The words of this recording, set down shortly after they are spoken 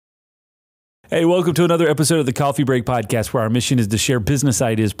Hey, welcome to another episode of the Coffee Break Podcast, where our mission is to share business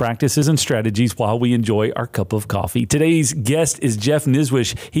ideas, practices, and strategies while we enjoy our cup of coffee. Today's guest is Jeff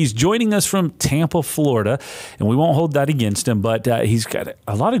Nischwitz. He's joining us from Tampa, Florida, and we won't hold that against him, but he's got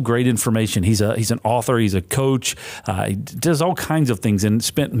a lot of great information. He's an author, he's a coach, he does all kinds of things, and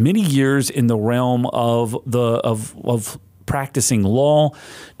spent many years in the realm of practicing law,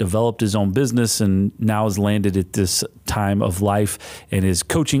 developed his own business, and now has landed at this time of life and is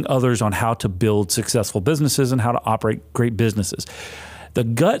coaching others on how to build successful businesses and how to operate great businesses. The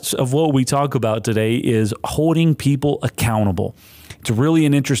guts of what we talk about today is holding people accountable. It's really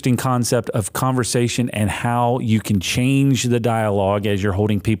an interesting concept of conversation and how you can change the dialogue as you're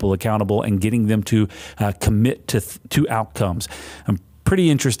holding people accountable and getting them to commit to outcomes. I'm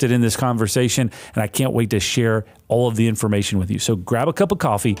pretty interested in this conversation, and I can't wait to share all of the information with you. So grab a cup of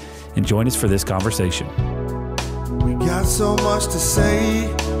coffee and join us for this conversation. We got so much to say.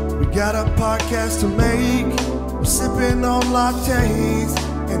 We got a podcast to make. We're sipping on lattes,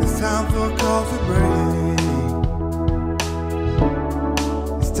 and it's time for a coffee break.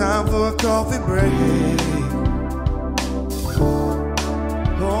 It's time for a coffee break.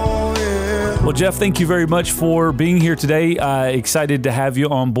 Oh, yeah. Well, Jeff, thank you very much for being here today. Excited to have you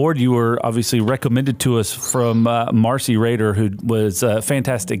on board. You were obviously recommended to us from Marcy Rader, who was a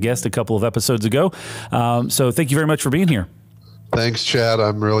fantastic guest a couple of episodes ago. So thank you very much for being here. Thanks, Chad.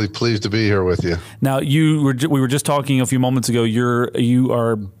 I'm really pleased to be here with you. Now, we were just talking a few moments ago. You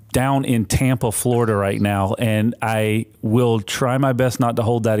are down in Tampa, Florida right now, and I will try my best not to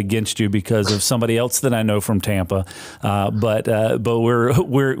hold that against you because of somebody else that I know from Tampa. But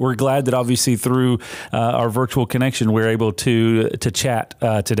we're glad that obviously through our virtual connection we're able to chat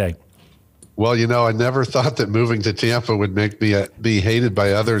today. Well, you know, I never thought that moving to Tampa would make me be hated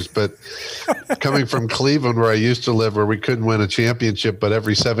by others, but coming from Cleveland, where I used to live, where we couldn't win a championship but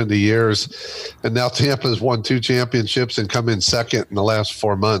every 70 years, and now Tampa's won 2 championships and come in second in the last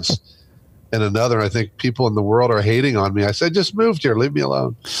 4 months. And another, I think people in the world are hating on me. I said, just moved here, leave me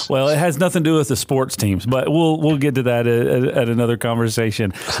alone. Well, it has nothing to do with the sports teams, but we'll get to that at another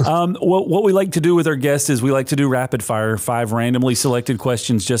conversation. What we like to do with our guests is we like to do rapid fire, 5 randomly selected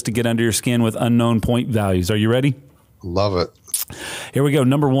questions just to get under your skin with unknown point values. Are you ready? Love it. Here we go.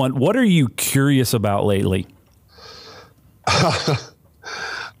 Number 1, what are you curious about lately?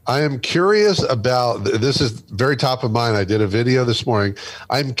 I am curious about, this is very top of mind. I did a video this morning.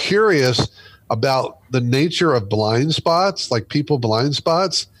 I'm curious about the nature of blind spots, like people blind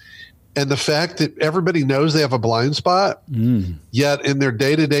spots, and the fact that everybody knows they have a blind spot, yet in their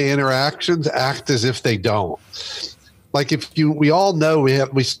day-to-day interactions act as if they don't. Like we all know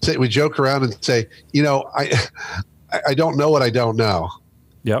we joke around and say, you know, I don't know what I don't know.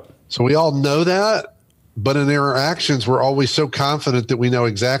 Yep. So we all know that. But in interactions, we're always so confident that we know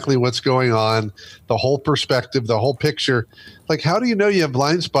exactly what's going on, the whole perspective, the whole picture. Like, how do you know you have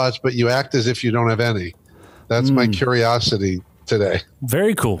blind spots, but you act as if you don't have any? That's my curiosity today.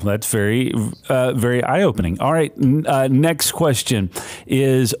 Very cool. That's very eye-opening. All right. Next question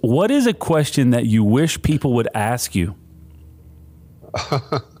is, what is a question that you wish people would ask you?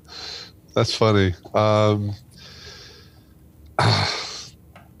 That's funny.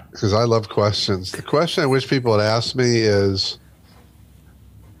 Because I love questions. The question I wish people would ask me is,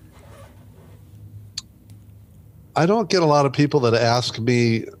 I don't get a lot of people that ask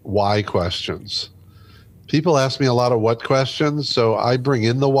me why questions. People ask me a lot of what questions, so I bring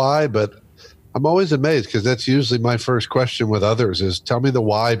in the why, but I'm always amazed because that's usually my first question with others is, tell me the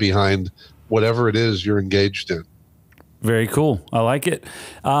why behind whatever it is you're engaged in. Very cool. I like it.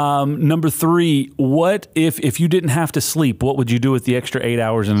 Number 3, what if you didn't have to sleep, what would you do with the extra 8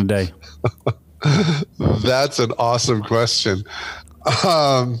 hours in a day? That's an awesome question.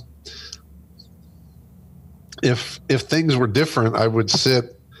 If things were different, I would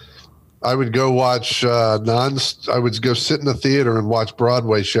go watch I would go sit in the theater and watch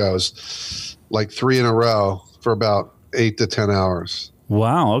Broadway shows, like 3 in a row for about 8 to 10 hours.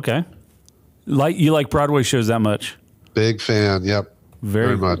 Wow. Okay. You like Broadway shows that much? Big fan. Yep.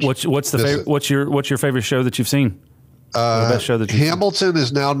 Very much. What's the favorite? What's your favorite show that you've seen? The best show that you've Hamilton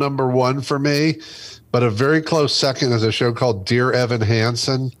is now number 1 for me, but a very close second is a show called Dear Evan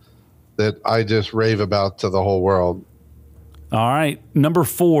Hansen that I just rave about to the whole world. All right. Number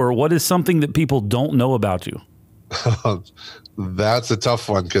 4, what is something that people don't know about you? That's a tough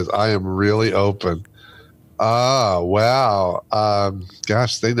one because I am really open. Wow.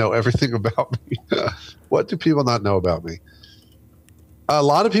 Gosh, they know everything about me. What do people not know about me? A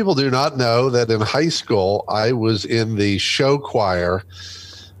lot of people do not know that in high school, I was in the show choir,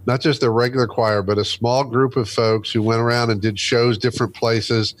 not just a regular choir, but a small group of folks who went around and did shows different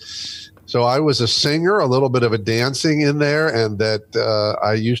places. So I was a singer, a little bit of a dancing in there, and that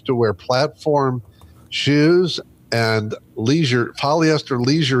I used to wear platform shoes and polyester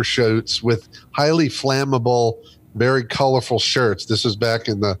leisure shirts with highly flammable, very colorful shirts. This was back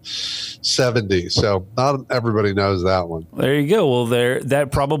in the 70s. So not everybody knows that one. There you go. Well,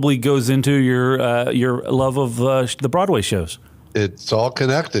 that probably goes into your love of the Broadway shows. It's all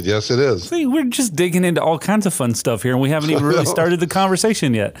connected. Yes, it is. See, we're just digging into all kinds of fun stuff here, and we haven't even really started the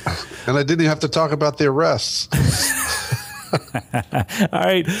conversation yet. And I didn't even have to talk about the arrests. All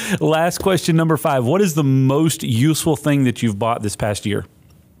right. Last question, number 5. What is the most useful thing that you've bought this past year?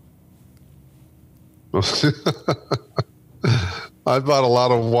 I bought a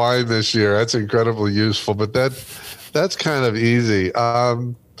lot of wine this year. That's incredibly useful, but that's kind of easy.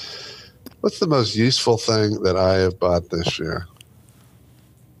 What's the most useful thing that I have bought this year?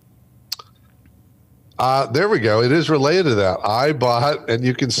 There we go. It is related to that. I bought, and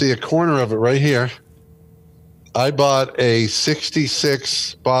you can see a corner of it right here. I bought a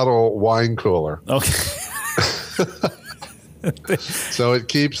 66 bottle wine cooler. Okay. So it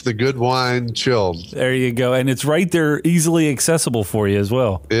keeps the good wine chilled. There you go. And it's right there, easily accessible for you as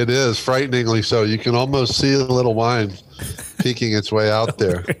well. It is, frighteningly so. You can almost see a little wine peeking its way out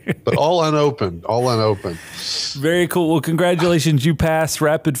there, but all unopened. Very cool. Well, congratulations. You passed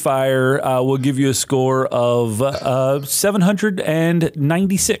rapid fire. We'll give you a score of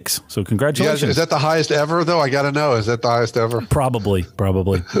 796. So congratulations. Is that the highest ever, though? I got to know. Is that the highest ever? Probably.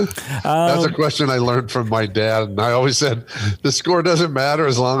 That's a question I learned from my dad. And I always said, the score doesn't matter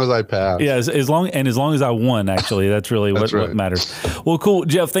as long as I pass. Yeah, as long as I won, actually. That's really what matters. Well, cool.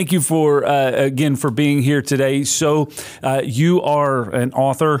 Jeff, thank you for, again, for being here today. So you are an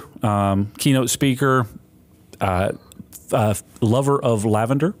author, keynote speaker, lover of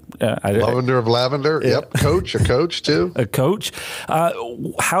lavender. Lover of lavender. Yep. A coach too. A coach.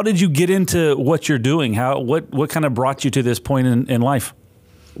 How did you get into what you're doing? What kind of brought you to this point in life?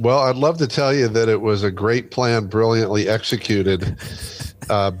 Well, I'd love to tell you that it was a great plan, brilliantly executed,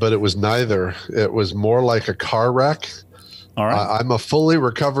 but it was neither. It was more like a car wreck. All right. I'm a fully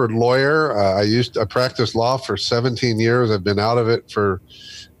recovered lawyer. I practiced law for 17 years. I've been out of it for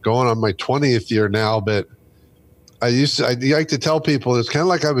going on my 20th year now, but I like to tell people it's kind of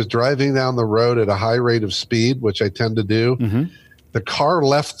like I was driving down the road at a high rate of speed, which I tend to do. Mm-hmm. The car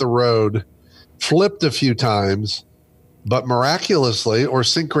left the road, flipped a few times, but miraculously or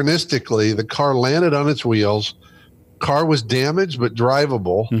synchronistically, the car landed on its wheels. Car was damaged, but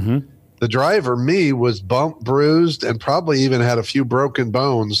drivable. Mm-hmm. The driver, me, was bumped, bruised, and probably even had a few broken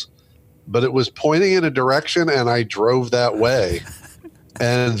bones, but it was pointing in a direction, and I drove that way.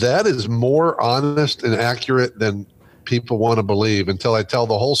 And that is more honest and accurate than people want to believe until I tell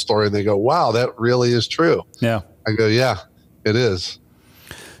the whole story, and they go, wow, that really is true. Yeah. I go, yeah, it is.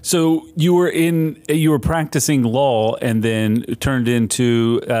 So you were practicing law and then turned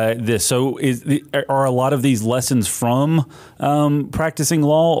into this. So are a lot of these lessons from practicing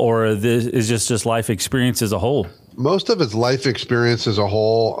law, or is just life experience as a whole? Most of it's life experience as a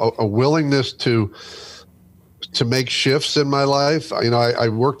whole, a willingness to make shifts in my life. I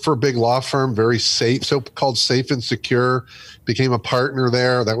worked for a big law firm, very safe, so-called safe and secure, became a partner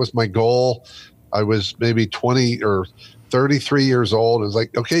there. That was my goal. I was maybe 20 or 33 years old. It was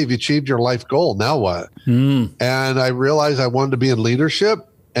like, okay, you've achieved your life goal. Now what? And I realized I wanted to be in leadership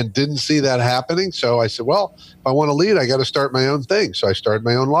and didn't see that happening. So I said, well, if I want to lead, I got to start my own thing. So I started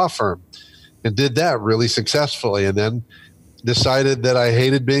my own law firm and did that really successfully. And then decided that I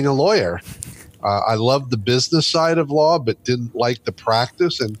hated being a lawyer. I loved the business side of law, but didn't like the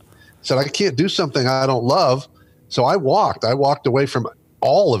practice, and said, I can't do something I don't love. So I walked away from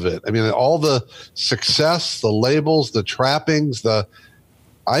all of it. I mean, all the success, the labels, the trappings, I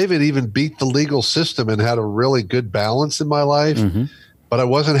even beat the legal system and had a really good balance in my life, but I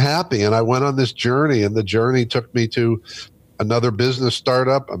wasn't happy. And I went on this journey, and the journey took me to another business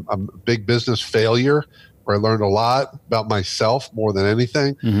startup, a big business failure where I learned a lot about myself more than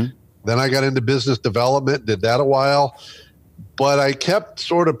anything. Then I got into business development, did that a while, but I kept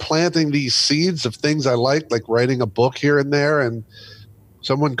sort of planting these seeds of things I liked, like writing a book here and there. And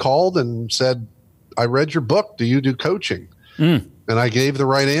someone called and said, I read your book. Do you do coaching? And I gave the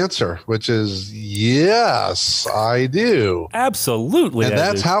right answer, which is, yes, I do. Absolutely. And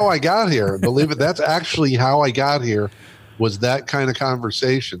that's how I got here. Believe it. That's actually how I got here, was that kind of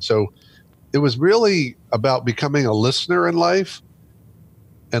conversation. So it was really about becoming a listener in life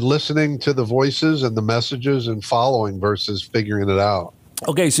and listening to the voices and the messages and following versus figuring it out.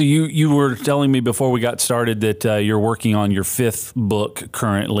 Okay, so you were telling me before we got started that you're working on your 5th book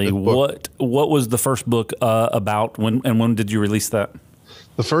currently. What was the first book about? When did you release that?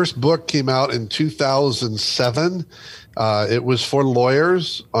 The first book came out in 2007. It was for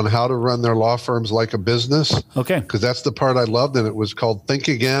lawyers on how to run their law firms like a business. Okay. Because that's the part I loved. And it was called Think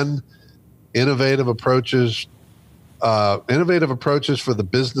Again, Innovative Approaches for the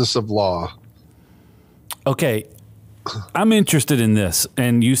Business of Law. Okay. I'm interested in this.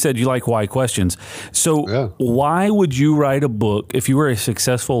 And you said you like why questions. So why would you write a book if you were a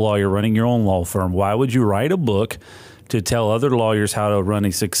successful lawyer running your own law firm? Why would you write a book to tell other lawyers how to run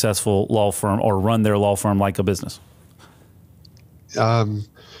a successful law firm or run their law firm like a business?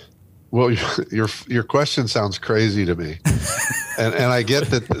 Well, your question sounds crazy to me. and I get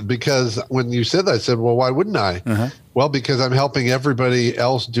that, because when you said that, I said, well, why wouldn't I? Well, because I'm helping everybody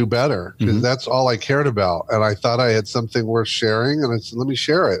else do better, because that's all I cared about. And I thought I had something worth sharing, and I said, let me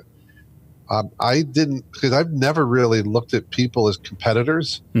share it. I didn't, because I've never really looked at people as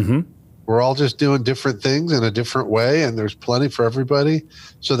competitors. We're all just doing different things in a different way, and there's plenty for everybody.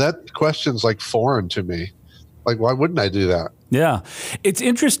 So that question's like foreign to me. Like, why wouldn't I do that? Yeah, it's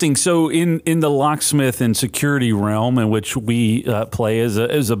interesting. So in the locksmith and security realm in which we play as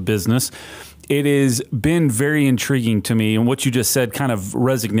a business, it has been very intriguing to me. And what you just said kind of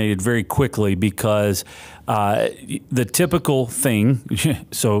resonated very quickly, because the typical thing,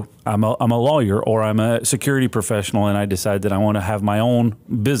 so I'm a lawyer or I'm a security professional, and I decide that I want to have my own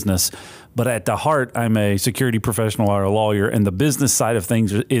business. But at the heart, I'm a security professional or a lawyer, and the business side of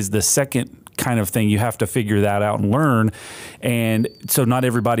things is the second kind of thing. You have to figure that out and learn. And so not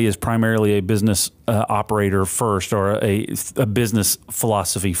everybody is primarily a business operator first, or a business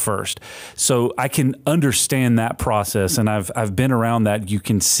philosophy first. So I can understand that process, and I've been around that. You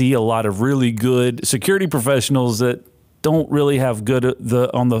can see a lot of really good security professionals that don't really have good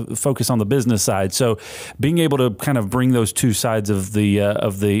on the focus on the business side. So being able to kind of bring those two sides of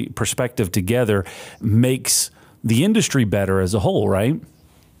the perspective together makes the industry better as a whole, right?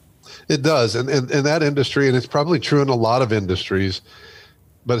 It does. And in that industry, and it's probably true in a lot of industries,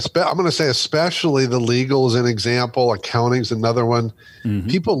 but I'm going to say especially the legal is an example, accounting is another one.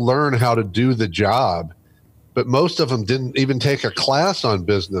 People learn how to do the job, but most of them didn't even take a class on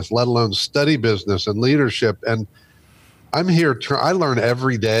business, let alone study business and leadership. And I'm here, I learn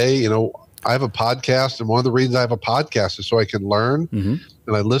every day. You know, I have a podcast, and one of the reasons I have a podcast is so I can learn, and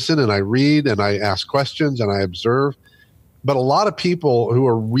I listen and I read and I ask questions and I observe. But a lot of people who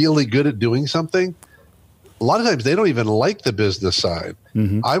are really good at doing something, a lot of times they don't even like the business side.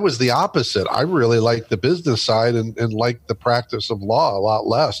 I was the opposite. I really liked the business side and liked the practice of law a lot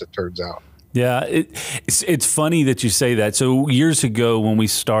less, it turns out. Yeah, it's funny that you say that. So years ago when we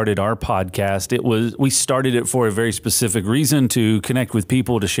started our podcast, we started it for a very specific reason, to connect with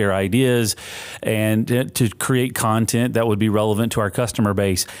people, to share ideas, and to create content that would be relevant to our customer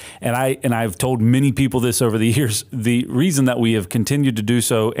base. And I've told many people this over the years. The reason that we have continued to do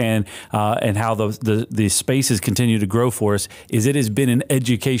so, and how the spaces continue to grow for us, is it has been an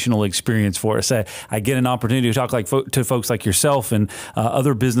educational experience for us. I get an opportunity to talk to folks like yourself and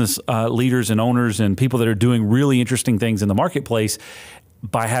other business leaders and owners and people that are doing really interesting things in the marketplace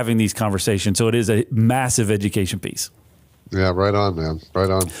by having these conversations. So it is a massive education piece. Yeah, right on, man. Right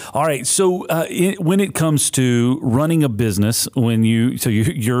on. All right. So when it comes to running a business, you're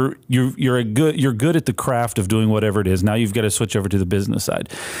good at the craft of doing whatever it is. Now you've got to switch over to the business side.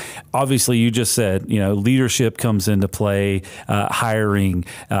 Obviously, you just said, leadership comes into play, hiring,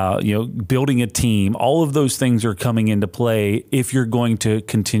 building a team. All of those things are coming into play if you're going to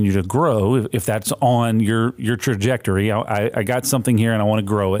continue to grow. If that's on your trajectory, I got something here and I want to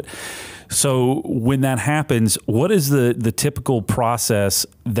grow it. So when that happens, what is the typical process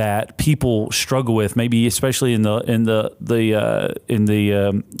that people struggle with? Maybe especially in the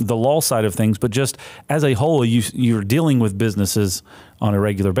law side of things, but just as a whole, you're dealing with businesses on a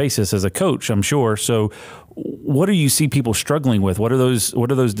regular basis as a coach, I'm sure. So what do you see people struggling with? What are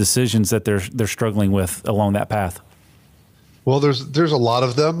those decisions that they're struggling with along that path? Well, there's a lot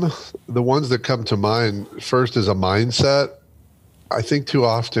of them. The ones that come to mind first is a mindset. I think too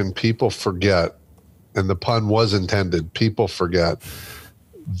often people forget, and the pun was intended, people forget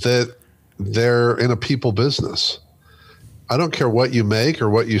that they're in a people business. I don't care what you make or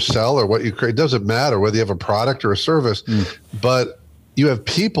what you sell or what you create. It doesn't matter whether you have a product or a service, but you have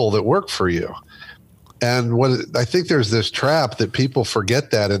people that work for you. And I think there's this trap that people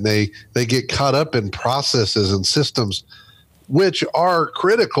forget that, and they get caught up in processes and systems which are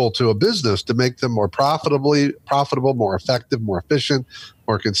critical to a business to make them more profitable, more effective, more efficient,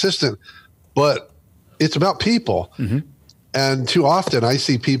 more consistent. But it's about people. And too often I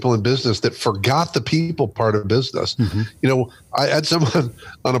see people in business that forgot the people part of business. I had someone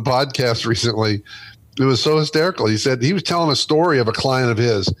on a podcast recently, It was so hysterical. He said he was telling a story of a client of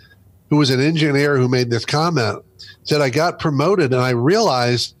his who was an engineer who made this comment. Said, I got promoted and I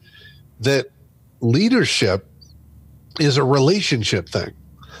realized that leadership is a relationship thing.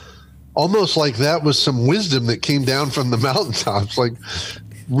 Almost like that was some wisdom that came down from the mountaintops. Like,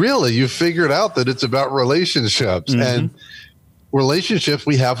 really, you figured out that it's about relationships and relationships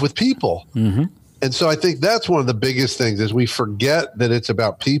we have with people. And so I think that's one of the biggest things is we forget that it's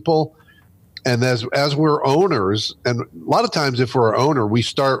about people. And as we're owners, and a lot of times if we're an owner, we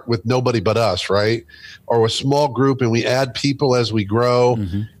start with nobody but us, right? Or a small group, and we add people as we grow.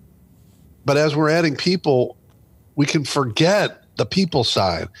 But as we're adding people, we can forget the people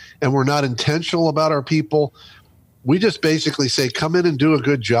side, and we're not intentional about our people. We just basically say, come in and do a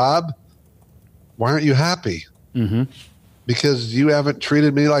good job. Why aren't you happy? Because you haven't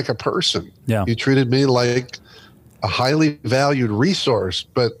treated me like a person. You treated me like a highly valued resource,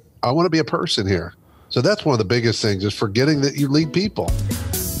 but I want to be a person here. So that's one of the biggest things, is forgetting that you lead people.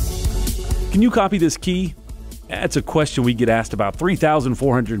 Can you copy this key? That's a question we get asked about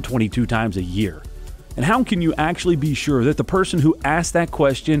 3,422 times a year. And how can you actually be sure that the person who asked that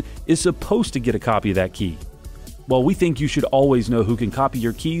question is supposed to get a copy of that key? Well, we think you should always know who can copy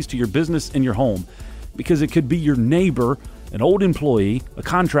your keys to your business and your home, because it could be your neighbor, an old employee, a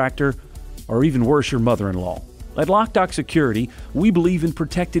contractor, or even worse, your mother-in-law. At Loc-Doc Security, we believe in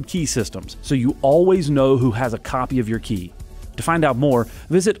protected key systems, so you always know who has a copy of your key. To find out more,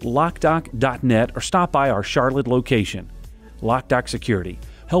 visit locdoc.net or stop by our Charlotte location. Loc-Doc Security,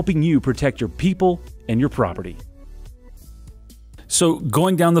 helping you protect your people and your property. So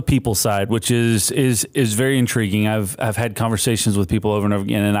going down the people side, which is very intriguing. I've had conversations with people over and over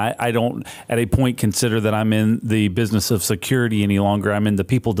again, and I don't at a point consider that I'm in the business of security any longer. I'm in the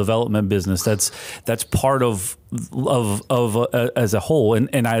people development business. That's part of as a whole,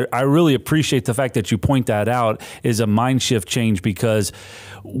 and I really appreciate the fact that you point that out is a mind shift change, because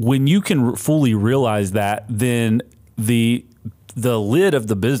when you can fully realize that, then the lid of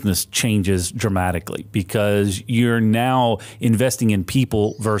the business changes dramatically, because you're now investing in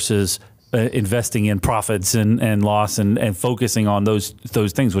people versus investing in profits and loss and focusing on those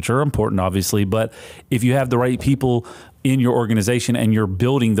things, which are important, obviously. But if you have the right people in your organization and you're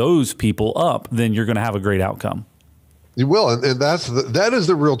building those people up, then you're going to have a great outcome. You will, and that is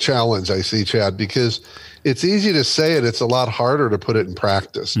the real challenge I see, Chad, because it's easy to say it. It's a lot harder to put it in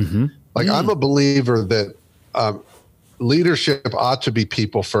practice. Like, I'm a believer that leadership ought to be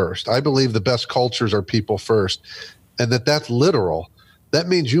people first. I believe the best cultures are people first, and that's literal. That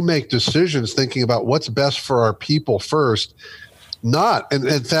means you make decisions thinking about what's best for our people first, and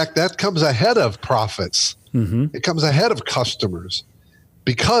in fact, that comes ahead of profits. It comes ahead of customers,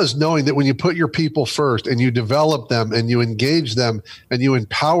 because knowing that when you put your people first and you develop them and you engage them and you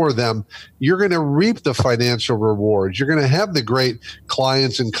empower them, you're going to reap the financial rewards. You're going to have the great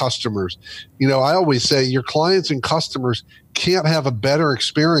clients and customers. You know, I always say your clients and customers can't have a better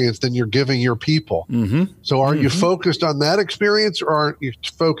experience than you're giving your people. So are you focused on that experience, or aren't you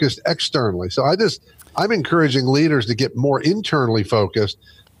focused externally? So I'm encouraging leaders to get more internally focused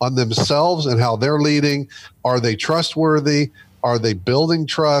on themselves and how they're leading. Are they trustworthy? Are they building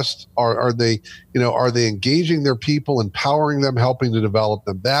trust? Are they engaging their people, empowering them, helping to develop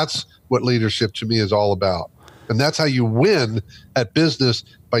them? That's what leadership to me is all about. And that's how you win at business,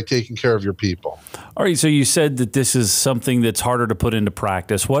 by taking care of your people. All right. So you said that this is something that's harder to put into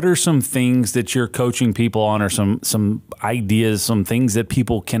practice. What are some things that you're coaching people on, or some ideas, some things that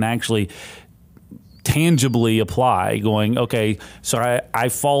people can actually tangibly apply, going, okay, so I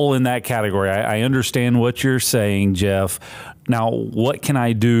fall in that category. I understand what you're saying, Jeff. Now, what can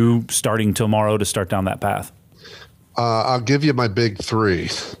I do starting tomorrow to start down that path? I'll give you my big three.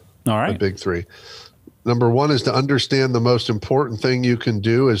 All right. My big three. Number one is to understand the most important thing you can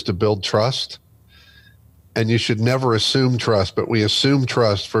do is to build trust. And you should never assume trust, but we assume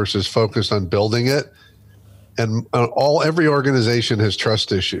trust versus focus on building it. And every organization has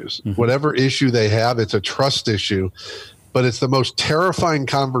trust issues. Whatever issue they have, it's a trust issue. But it's the most terrifying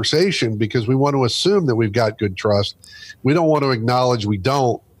conversation, because we want to assume that we've got good trust. We don't want to acknowledge we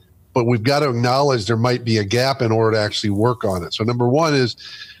don't, but we've got to acknowledge there might be a gap in order to actually work on it. So number one is,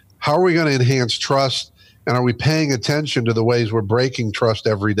 how are we going to enhance trust? And are we paying attention to the ways we're breaking trust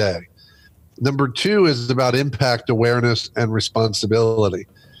every day? Number two is about impact awareness and responsibility.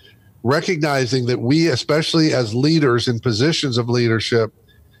 Recognizing that we, especially as leaders in positions of leadership,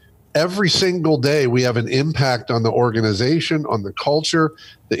 every single day we have an impact on the organization, on the culture,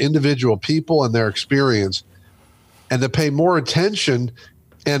 the individual people and their experience. And to pay more attention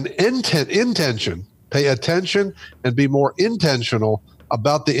and pay attention and be more intentional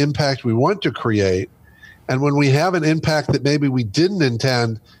about the impact we want to create, And when we have an impact that maybe we didn't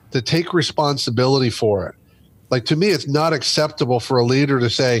intend, to take responsibility for it. Like, to me, it's not acceptable for a leader to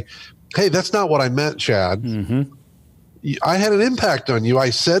say, hey, that's not what I meant, Chad. I had an impact on you.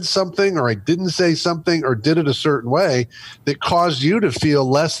 I said something, or I didn't say something, or did it a certain way that caused you to feel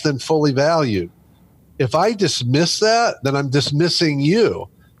less than fully valued. If I dismiss that, then I'm dismissing you.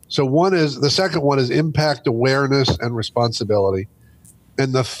 So the second one is impact awareness and responsibility.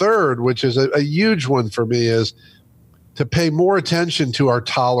 And the third, which is a huge one for me, is to pay more attention to our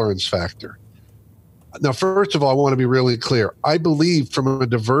tolerance factor. Now, first of all, I want to be really clear. I believe from a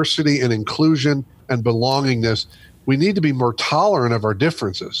diversity and inclusion and belongingness, we need to be more tolerant of our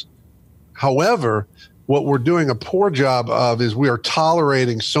differences. However, what we're doing a poor job of is we are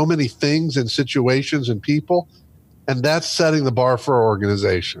tolerating so many things and situations and people, and that's setting the bar for our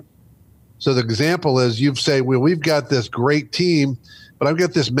organization. So the example is, you say, well, we've got this great team, but I've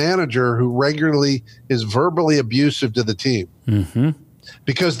got this manager who regularly is verbally abusive to the team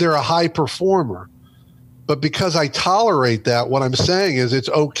because they're a high performer. But because I tolerate that, what I'm saying is it's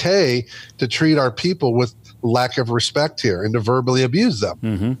okay to treat our people with lack of respect here and to verbally abuse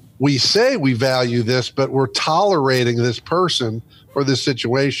them. We say we value this, but we're tolerating this person or this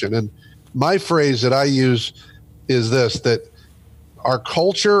situation. And my phrase that I use is this, that our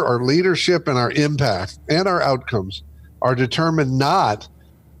culture, our leadership, and our impact and our outcomes are determined not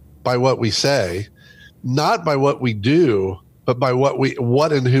by what we say, not by what we do, but by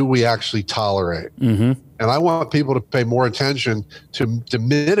what and who we actually tolerate. And I want people to pay more attention to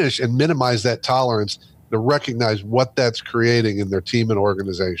diminish and minimize that tolerance, to recognize what that's creating in their team and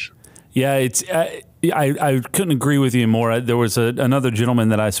organization. Yeah, it's I couldn't agree with you more. There was another gentleman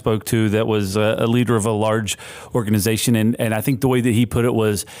that I spoke to that was a leader of a large organization, and I think the way that he put it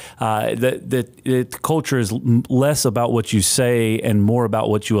was that culture is less about what you say and more about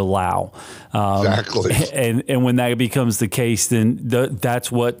what you allow. Exactly. And when that becomes the case, then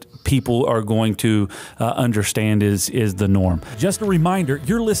that's what people are going to understand is the norm. Just a reminder,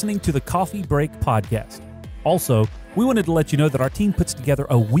 you're listening to the Coffee Break Podcast. Also, we wanted to let you know that our team puts together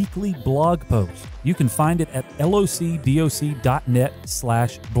a weekly blog post. You can find it at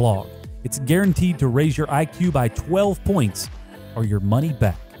locdoc.net/blog. It's guaranteed to raise your IQ by 12 points or your money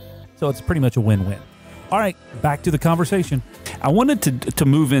back. So it's pretty much a win-win. All right, back to the conversation. I wanted to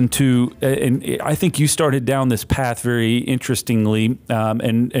move into, and I think you started down this path very interestingly,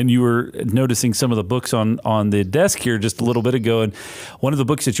 and you were noticing some of the books on the desk here just a little bit ago, and one of the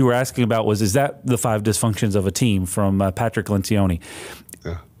books that you were asking about was, is that The 5 Dysfunctions of a Team from Patrick Lencioni?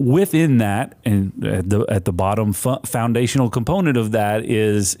 Yeah. Within that, and at the bottom foundational component of that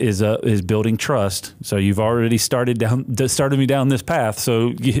is building trust. So you've already started me down this path.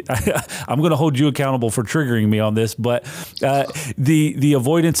 So I'm going to hold you accountable for triggering me on this. But the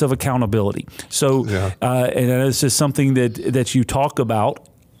avoidance of accountability. So and this is something that you talk about.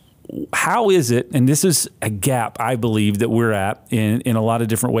 How is it, and this is a gap I believe that we're at in a lot of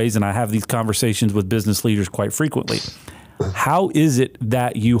different ways, and I have these conversations with business leaders quite frequently. How is it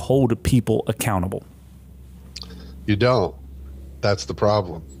that you hold people accountable? You don't. That's the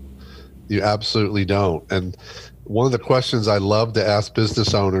problem. You absolutely don't. And one of the questions I love to ask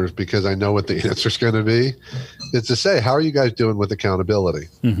business owners, because I know what the answer is going to be, is to say, how are you guys doing with accountability?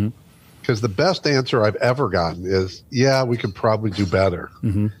 Because the best answer I've ever gotten is, yeah, we could probably do better.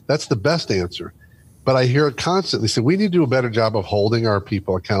 That's the best answer. But I hear it constantly say, we need to do a better job of holding our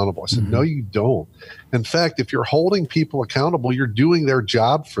people accountable. I said, no, you don't. In fact, if you're holding people accountable, you're doing their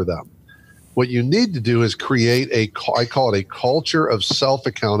job for them. What you need to do is create I call it a culture of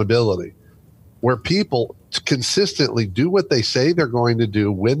self-accountability, where people consistently do what they say they're going to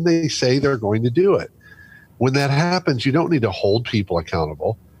do when they say they're going to do it. When that happens, you don't need to hold people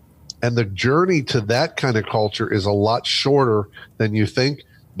accountable. And the journey to that kind of culture is a lot shorter than you think,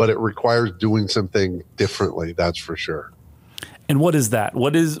 but it requires doing something differently. That's for sure. And what is that?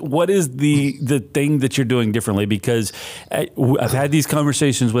 What is the thing that you're doing differently? Because I've had these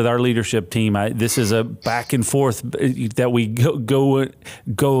conversations with our leadership team. This is a back and forth that we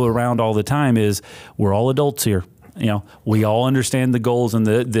go around all the time. Is we're all adults here. You know, we all understand the goals and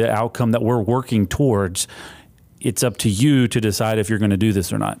the outcome that we're working towards. It's up to you to decide if you're going to do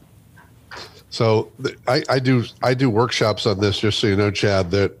this or not. So I do workshops on this, just so you know,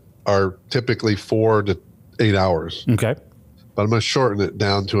 Chad, that are typically 4 to 8 hours. Okay. But I'm going to shorten it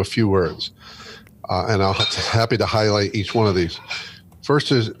down to a few words, and I'll be happy to highlight each one of these.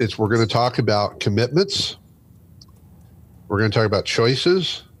 First is we're going to talk about commitments, we're going to talk about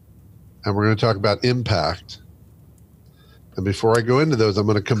choices, and we're going to talk about impact. And before I go into those, I'm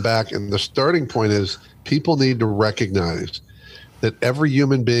going to come back, and the starting point is people need to recognize that every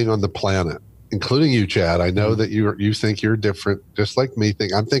human being on the planet including you, Chad. I know that you think you're different, just like me.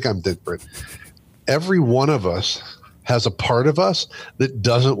 I think I'm different. Every one of us has a part of us that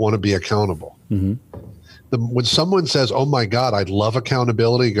doesn't want to be accountable. When someone says, "Oh my God, I love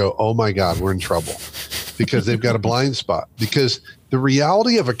accountability," go, "Oh my God, we're in trouble," because they've got a blind spot. Because the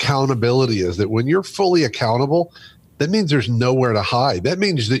reality of accountability is that when you're fully accountable, that means there's nowhere to hide. That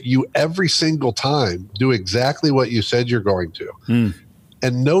means that you every single time do exactly what you said you're going to.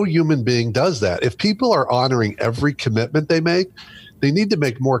 And no human being does that. If people are honoring every commitment they make, they need to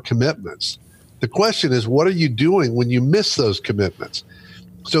make more commitments. The question is, what are you doing when you miss those commitments?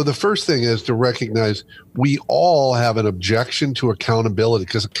 So the first thing is to recognize we all have an objection to accountability,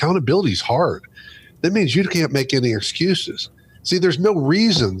 because accountability is hard. That means you can't make any excuses. See, there's no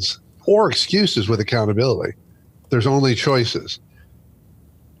reasons or excuses with accountability. There's only choices.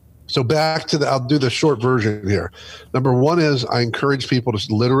 So back to I'll do the short version here. Number one is I encourage people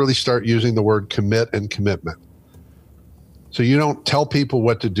to literally start using the word commit and commitment. So you don't tell people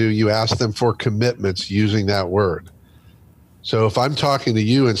what to do. You ask them for commitments using that word. So if I'm talking to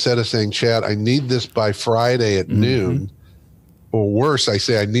you, instead of saying, "Chad, I need this by Friday at noon," or worse, I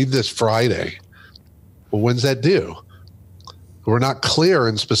say, "I need this Friday." Well, when's that due? We're not clear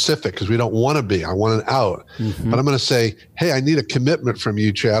and specific because we don't want to be. I want an out. But I'm going to say, "Hey, I need a commitment from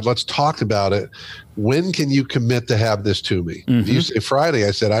you, Chad. Let's talk about it. When can you commit to have this to me?" If you say Friday,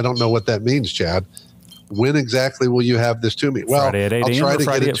 I said, "I don't know what that means, Chad. When exactly will you have this to me?" Well, I'll try to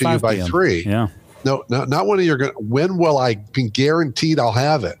get it to you by 3. Yeah. No, not when you're going. When will I be guaranteed I'll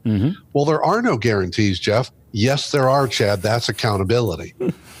have it? Well, there are no guarantees, Jeff. Yes, there are, Chad. That's accountability.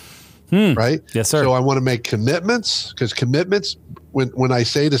 Right? Yes, sir. So I want to make commitments, because commitments, when I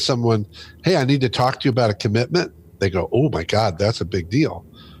say to someone, "Hey, I need to talk to you about a commitment," they go, "Oh my God, that's a big deal."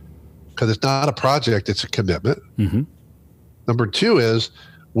 Because it's not a project, it's a commitment. Number two is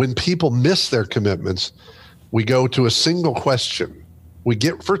when people miss their commitments, we go to a single question.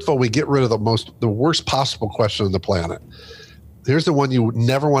 First of all, we get rid of the worst possible question on the planet. Here's the one you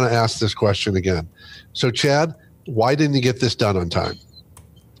never want to ask this question again. "So Chad, why didn't you get this done on time?"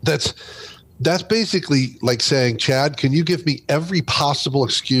 That's basically like saying, "Chad, can you give me every possible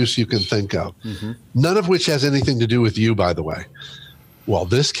excuse you can think of?" None of which has anything to do with you, by the way. "Well,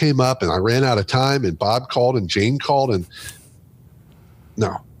 this came up and I ran out of time and Bob called and Jane called," and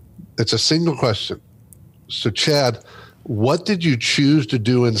no, it's a single question. "So Chad, what did you choose to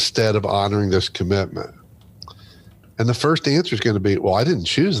do instead of honoring this commitment?" And the first answer is going to be, "Well, I didn't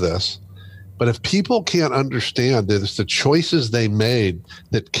choose this." But if people can't understand that it's the choices they made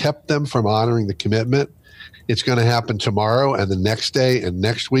that kept them from honoring the commitment, it's going to happen tomorrow and the next day and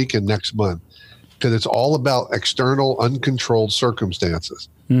next week and next month, because it's all about external, uncontrolled circumstances.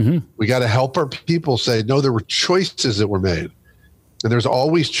 We got to help our people say, no, there were choices that were made, and there's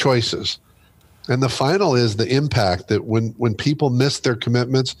always choices. And the final is the impact, that when people miss their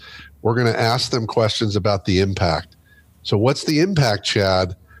commitments, we're going to ask them questions about the impact. So what's the impact,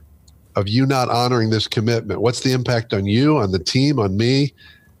 Chad, of you not honoring this commitment? What's the impact on you, on the team, on me?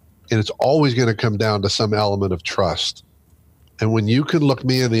 And it's always going to come down to some element of trust. And when you can look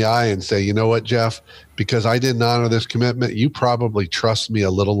me in the eye and say, "You know what, Jeff, because I didn't honor this commitment, you probably trust me a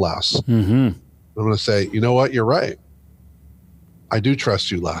little less." I'm going to say, "You know what, you're right. I do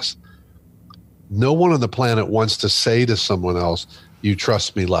trust you less." No one on the planet wants to say to someone else, "You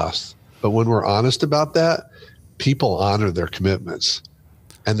trust me less." But when we're honest about that, people honor their commitments.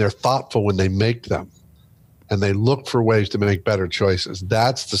 And they're thoughtful when they make them, and they look for ways to make better choices.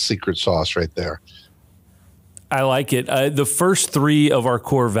 That's the secret sauce right there. I like it. The first 3 of our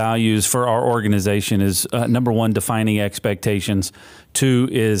core values for our organization is number 1, defining expectations. 2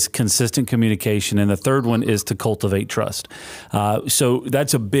 is consistent communication. And the third one is to cultivate trust. So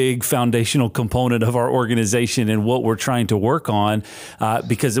that's a big foundational component of our organization and what we're trying to work on,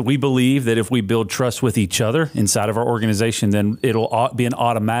 because we believe that if we build trust with each other inside of our organization, then it'll be an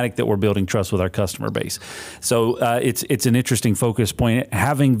automatic that we're building trust with our customer base. So it's an interesting focus point,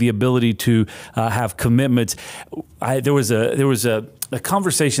 having the ability to have commitments. There was a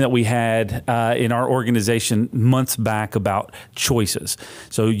conversation that we had in our organization months back about choices.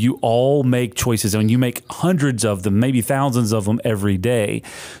 So you all make choices, and you make hundreds of them, maybe thousands of them every day.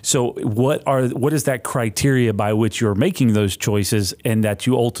 So what is that criteria by which you're making those choices, and that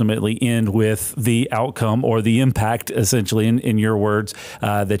you ultimately end with the outcome or the impact, essentially, in your words,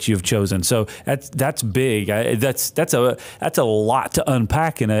 that you've chosen? So that's big. That's a lot to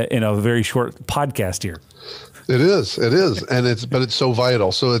unpack in a very short podcast here. It is, but it's so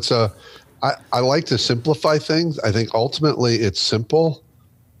vital. So I like to simplify things. I think ultimately it's simple,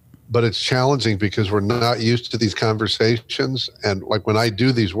 but it's challenging because we're not used to these conversations. And like when I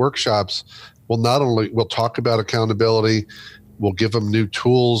do these workshops, we'll talk about accountability, we'll give them new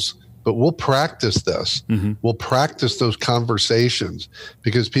tools, but we'll practice this. We'll practice those conversations,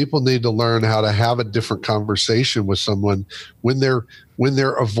 because people need to learn how to have a different conversation with someone when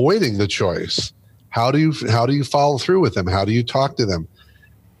they're avoiding the choice. How do you follow through with them? How do you talk to them?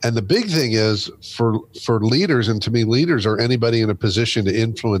 And the big thing is for leaders, and to me, leaders or anybody in a position to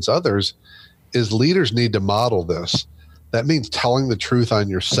influence others, is leaders need to model this. That means telling the truth on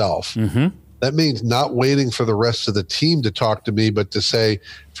yourself. That means not waiting for the rest of the team to talk to me, but to say,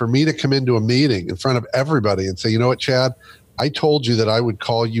 for me to come into a meeting in front of everybody and say, you know what, Chad, I told you that I would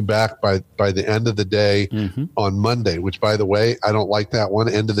call you back by the end of the day on Monday, which, by the way, I don't like that one.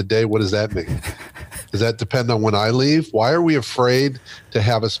 End of the day, what does that mean? Does that depend on when I leave? Why are we afraid to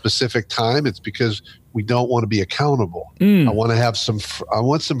have a specific time? It's because we don't want to be accountable. I want to have I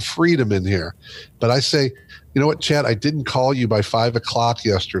want some freedom in here. But I say, you know what, Chad, I didn't call you by 5 o'clock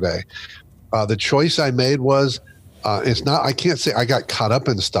yesterday. The choice I made was, I can't say I got caught up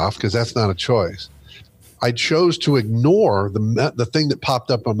in stuff, because that's not a choice. I chose to ignore the thing that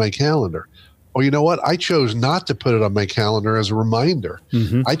popped up on my calendar. Or you know what? I chose not to put it on my calendar as a reminder.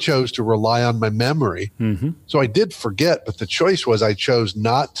 I chose to rely on my memory. So I did forget, but the choice was I chose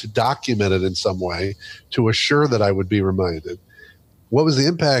not to document it in some way to assure that I would be reminded. What was the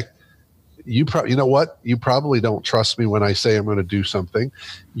impact? You know what? You probably don't trust me when I say I'm going to do something.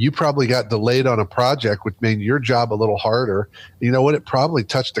 You probably got delayed on a project, which made your job a little harder. You know what? It probably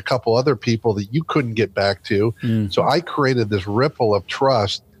touched a couple other people that you couldn't get back to. So I created this ripple of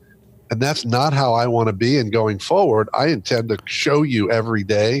trust, and that's not how I want to be. And going forward, I intend to show you every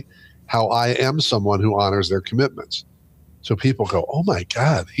day how I am someone who honors their commitments. So people go, oh my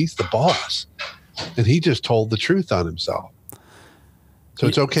God, he's the boss. And he just told the truth on himself. So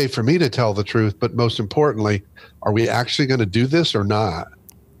it's okay for me to tell the truth, but most importantly, are we actually going to do this or not?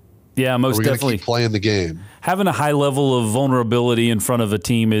 Yeah, most definitely. Keep playing the game. Having a high level of vulnerability in front of a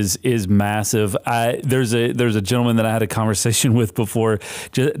team is massive. There's a gentleman that I had a conversation with before,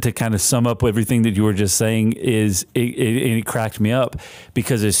 to kind of sum up everything that you were just saying. It cracked me up,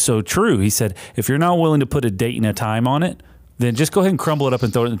 because it's so true. He said, if you're not willing to put a date and a time on it, then just go ahead and crumble it up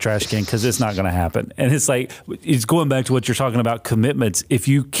and throw it in the trash can, because it's not going to happen. And it's like, it's going back to what you're talking about, commitments. If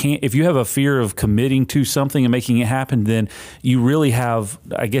you have a fear of committing to something and making it happen, then you really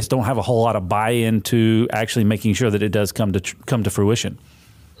don't have a whole lot of buy-in to actually making sure that it does come to fruition.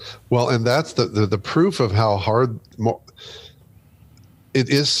 Well, and that's the proof of how hard it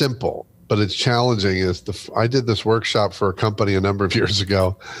is. Simple, but it's challenging. I did this workshop for a company a number of years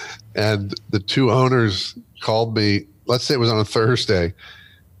ago, and the two owners called me. Let's say it was on a Thursday.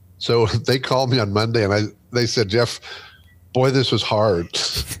 So they called me on Monday, and they said, Jeff, boy, this was hard.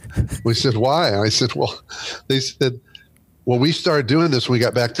 We said, why? And I said, they said, we started doing this when we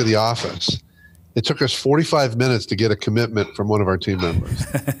got back to the office. It took us 45 minutes to get a commitment from one of our team members.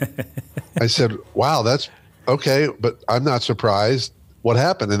 I said, wow, that's okay, but I'm not surprised. What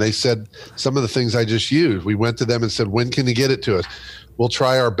happened? And they said some of the things I just used. We went to them and said, when can you get it to us? We'll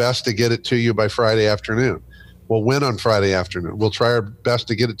try our best to get it to you by Friday afternoon. Well, when on Friday afternoon? We'll try our best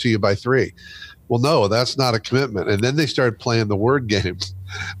to get it to you by 3. Well, no, that's not a commitment. And then they started playing the word games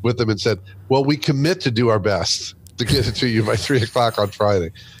with them and said, well, we commit to do our best to get it to you by 3 o'clock on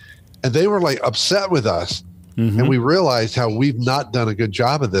Friday. And they were like upset with us. And we realized how we've not done a good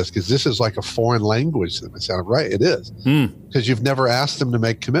job of this, because this is like a foreign language to them. It sounded right. It is, because you've never asked them to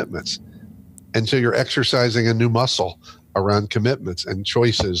make commitments. And so you're exercising a new muscle around commitments and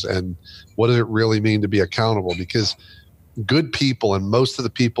choices, and what does it really mean to be accountable? Because good people, and most of the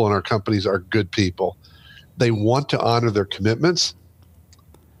people in our companies are good people, they want to honor their commitments,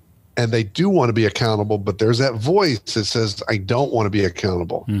 and they do want to be accountable, but there's that voice that says, I don't want to be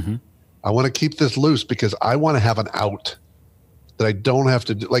accountable. I want to keep this loose because I want to have an out that I don't have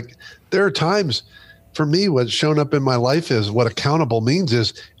to do. Like, there are times for me, what's shown up in my life is what accountable means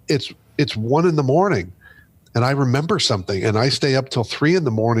is it's 1 a.m. and I remember something, and I stay up till 3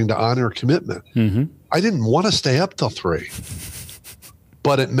 a.m. to honor a commitment. I didn't want to stay up till 3,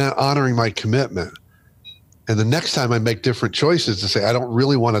 but it meant honoring my commitment. And the next time I make different choices to say, I don't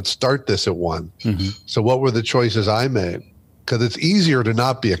really want to start this at 1. So what were the choices I made? Because it's easier to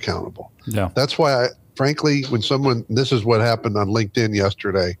not be accountable. Yeah. That's why frankly, when this is what happened on LinkedIn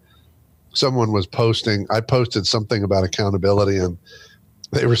yesterday. Someone was I posted something about accountability, and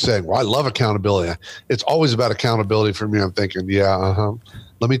they were saying, well, I love accountability. It's always about accountability for me. I'm thinking, yeah,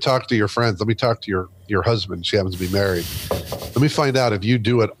 let me talk to your friends. Let me talk to your husband. She happens to be married. Let me find out if you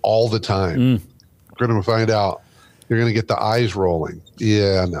do it all the time. We're going to find out. You're going to get the eyes rolling.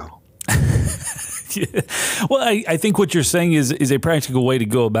 Yeah, no. Well, I think what you're saying is a practical way to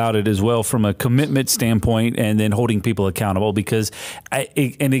go about it as well, from a commitment standpoint, and then holding people accountable, because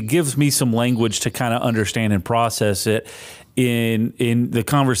it gives me some language to kind of understand and process it in the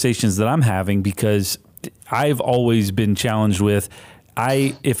conversations that I'm having, because I've always been challenged with,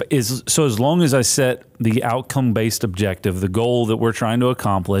 as long as I set the outcome-based objective, the goal that we're trying to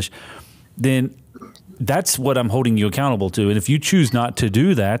accomplish, then that's what I'm holding you accountable to. And if you choose not to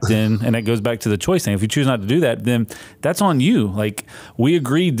do that, then, and that goes back to the choice thing, if you choose not to do that, then that's on you. Like, we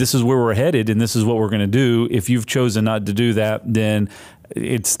agreed this is where we're headed and this is what we're going to do. If you've chosen not to do that, then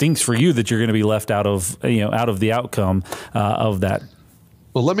it stinks for you that you're going to be left out of the outcome of that.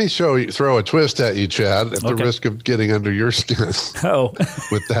 Well, let me throw a twist at you, Chad, at the risk of getting under your skin. Oh.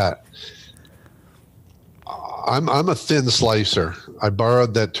 With that. I'm a thin slicer. I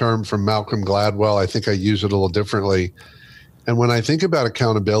borrowed that term from Malcolm Gladwell. I think I use it a little differently. And when I think about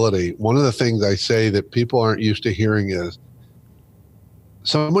accountability, one of the things I say that people aren't used to hearing is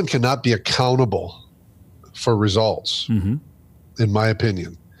someone cannot be accountable for results, in my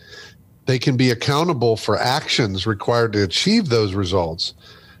opinion. They can be accountable for actions required to achieve those results.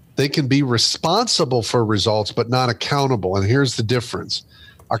 They can be responsible for results, but not accountable. And here's the difference.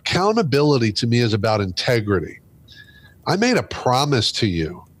 Accountability to me is about integrity. I made a promise to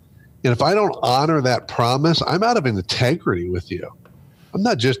you, and if I don't honor that promise, I'm out of integrity with you. I'm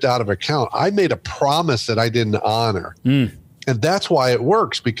not just out of account. I made a promise that I didn't honor. And that's why it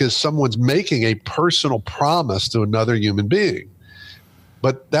works, because someone's making a personal promise to another human being.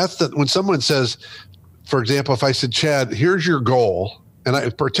 But when someone says, for example, if I said, Chad, here's your goal,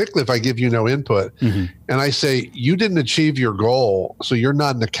 and particularly if I give you no input, and I say, you didn't achieve your goal, so you're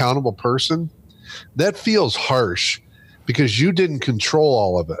not an accountable person, that feels harsh because you didn't control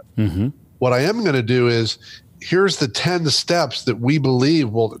all of it. What I am going to do is, here's the 10 steps that we believe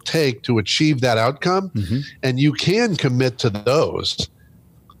will take to achieve that outcome, and you can commit to those,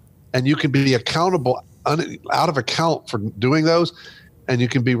 and you can be accountable, out of account for doing those, and you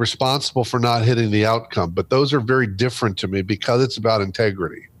can be responsible for not hitting the outcome. But those are very different to me because it's about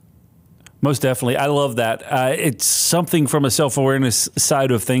integrity. Most definitely. I love that. It's something from a self-awareness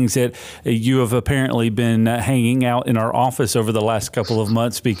side of things that you have apparently been hanging out in our office over the last couple of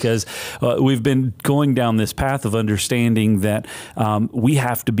months, because we've been going down this path of understanding that we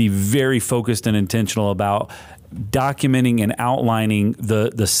have to be very focused and intentional about documenting and outlining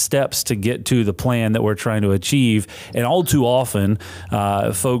the steps to get to the plan that we're trying to achieve. And all too often,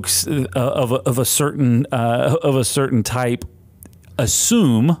 folks of a certain type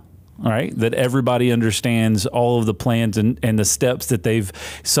assume, all right, that everybody understands all of the plans and the steps that they've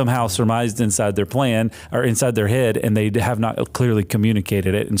somehow surmised inside their plan or inside their head, and they have not clearly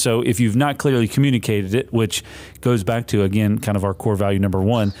communicated it. And so if you've not clearly communicated it, which goes back to, again, kind of our core value number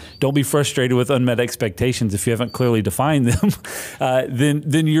one, don't be frustrated with unmet expectations if you haven't clearly defined them.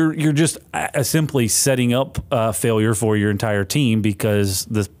 Then you're just simply setting up failure for your entire team because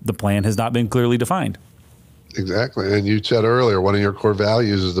the plan has not been clearly defined. Exactly. And you said earlier, one of your core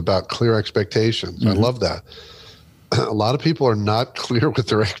values is about clear expectations. I love that. A lot of people are not clear with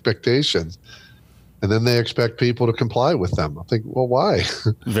their expectations, and then they expect people to comply with them. I think, well, why?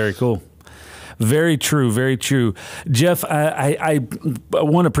 Very cool. Very true. Very true. Jeff, I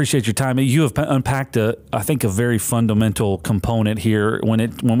want to appreciate your time. You have unpacked I think a very fundamental component here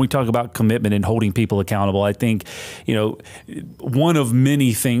when we talk about commitment and holding people accountable. I think, one of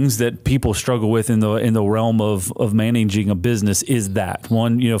many things that people struggle with in the realm of managing a business is that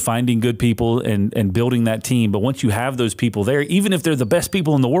one, finding good people and building that team. But once you have those people there, even if they're the best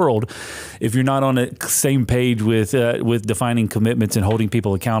people in the world, if you're not on the same page with defining commitments and holding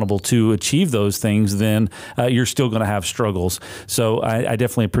people accountable to achieve those things, then you're still going to have struggles. So I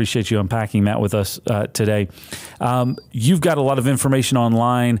definitely appreciate you unpacking that with us today. You've got a lot of information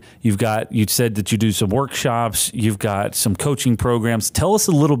online. You said that you do some workshops. You've got some coaching programs. Tell us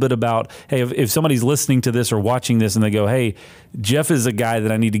a little bit about, hey, if somebody's listening to this or watching this and they go, hey, Jeff is a guy that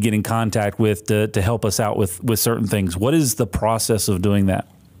I need to get in contact with to help us out with certain things. What is the process of doing that?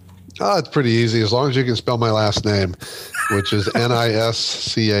 Oh, it's pretty easy. As long as you can spell my last name, which is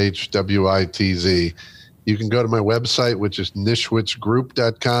Nischwitz. You can go to my website, which is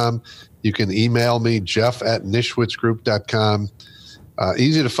nischwitzgroup.com. You can email me, jeff@nischwitzgroup.com.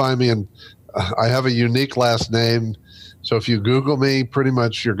 Easy to find me, and I have a unique last name. So if you Google me, pretty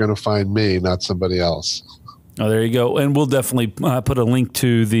much you're going to find me, not somebody else. Oh, there you go. And we'll definitely put a link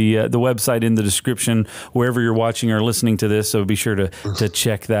to the website in the description wherever you're watching or listening to this. So be sure to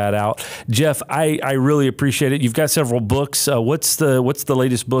check that out. Jeff, I really appreciate it. You've got several books. What's the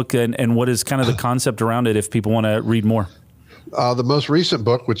latest book and what is kind of the concept around it if people want to read more? The most recent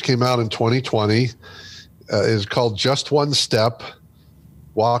book, which came out in 2020, is called Just One Step,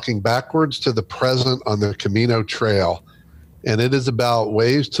 Walking Backwards to the Present on the Camino Trail. And it is about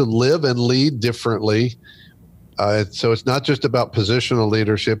ways to live and lead differently. So it's not just about positional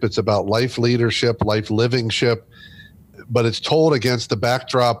leadership. It's about life leadership, life livingship. But it's told against the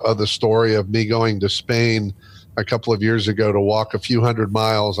backdrop of the story of me going to Spain a couple of years ago to walk a few hundred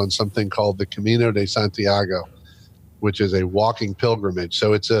miles on something called the Camino de Santiago, which is a walking pilgrimage.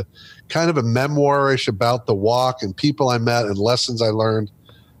 So it's a kind of a memoirish about the walk and people I met and lessons I learned.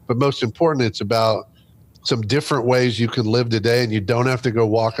 But most important, it's about some different ways you can live today, and you don't have to go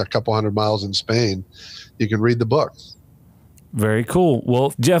walk a couple hundred miles in Spain. You can read the book. Very cool.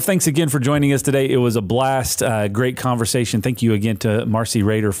 Well, Jeff, thanks again for joining us today. It was a blast. Great conversation. Thank you again to Marcy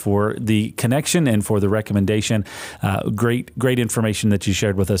Rader for the connection and for the recommendation. Great information that you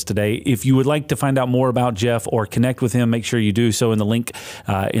shared with us today. If you would like to find out more about Jeff or connect with him, make sure you do so in the link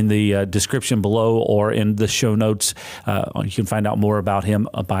in the description below or in the show notes. You can find out more about him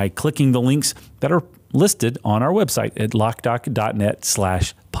by clicking the links that are listed on our website at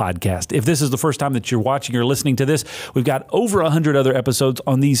locdoc.net/podcast. If this is the first time that you're watching or listening to this, we've got over 100 other episodes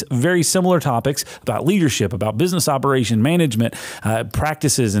on these very similar topics about leadership, about business operation, management,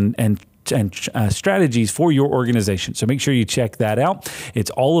 practices, and strategies for your organization. So make sure you check that out. It's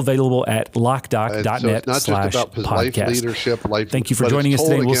all available at locdoc.net/podcast. Thank you for joining us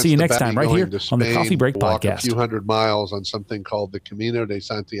today. We'll see you next time right here on the Coffee Break Podcast. A few hundred miles on something called the Camino de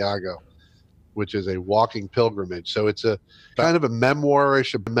Santiago, which is a walking pilgrimage. So it's a kind of a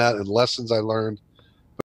memoirish about and lessons I learned.